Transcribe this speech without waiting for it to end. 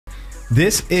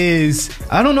This is,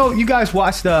 I don't know, you guys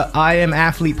watch the I Am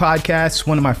Athlete podcast,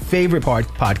 one of my favorite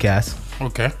podcasts.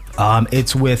 Okay.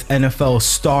 It's with NFL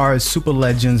stars, super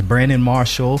legends, Brandon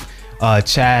Marshall,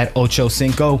 Chad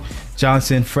Ochocinco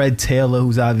Johnson, Fred Taylor,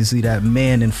 who's obviously that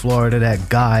man in Florida, that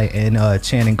guy, and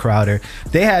Channing Crowder.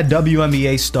 They had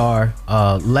WNBA star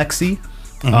Lexie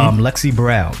Brown.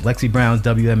 Lexie Brown's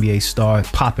WNBA star,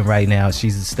 popping right now.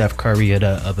 She's the Steph Curry of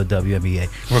the WNBA.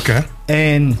 Okay.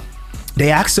 And they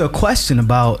asked her a question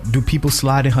about, do people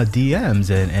slide in her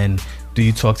DMs, and do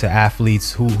you talk to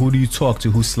athletes? Who do you talk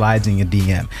to? Who slides in your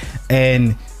DM?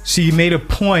 And she made a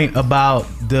point about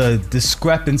the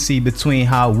discrepancy between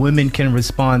how women can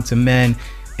respond to men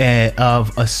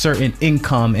of a certain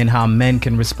income and how men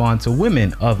can respond to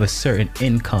women of a certain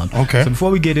income. Okay. So before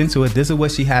we get into it, this is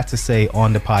what she had to say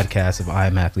on the podcast of I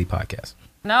Am Athlete podcast.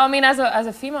 No, I mean, as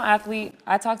a female athlete,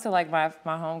 I talk to like my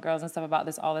homegirls and stuff about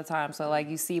this all the time. So like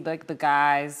you see like the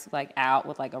guys like out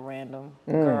with like a random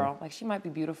girl, like she might be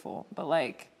beautiful, but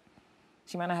like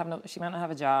she might not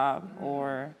have a job,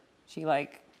 or she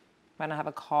like might not have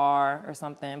a car or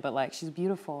something, but like she's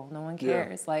beautiful. No one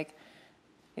cares. Yeah. Like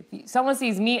if someone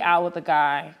sees me out with a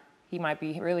guy, he might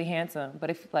be really handsome, but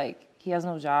if like he has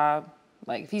no job,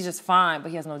 like if he's just fine,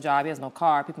 but he has no job, he has no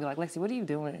car, people be like, Lexie, what are you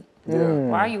doing? Yeah.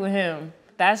 Why are you with him?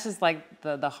 That's just like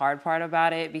the hard part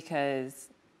about it, because,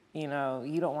 you know,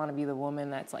 you don't want to be the woman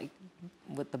that's like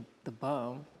with the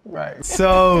bum. Right.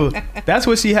 So that's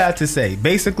what she had to say.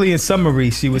 Basically, in summary,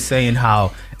 she was saying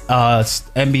how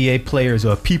NBA players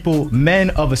or people, men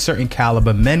of a certain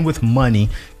caliber, men with money,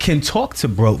 can talk to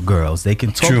broke girls. They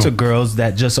can talk to girls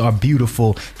that just are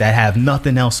beautiful, that have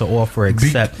nothing else to offer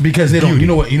except because they beauty.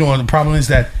 don't. You know what the problem is?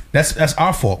 That's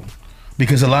our fault.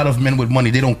 Because a lot of men with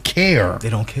money, they don't care. They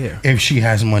don't care if she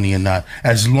has money or not,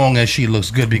 as long as she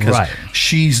looks good, because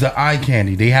she's the eye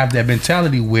candy. They have that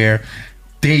mentality where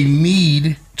they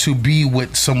need to be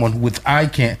with someone with eye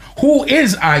candy. Who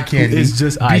is eye candy? Who is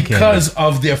just eye candy. Because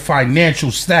of their financial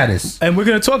status. And we're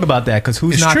going to talk about that, because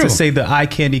who's not to say the eye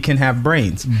candy can have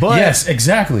brains? But, yes,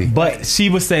 exactly. But she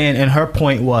was saying, and her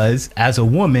point was, as a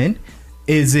woman,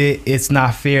 it's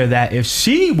not fair that if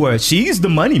she's the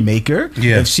money maker,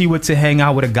 if she were to hang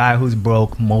out with a guy who's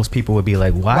broke, most people would be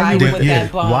like, why are you with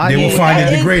that bum? They will find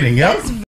it degrading. Yep.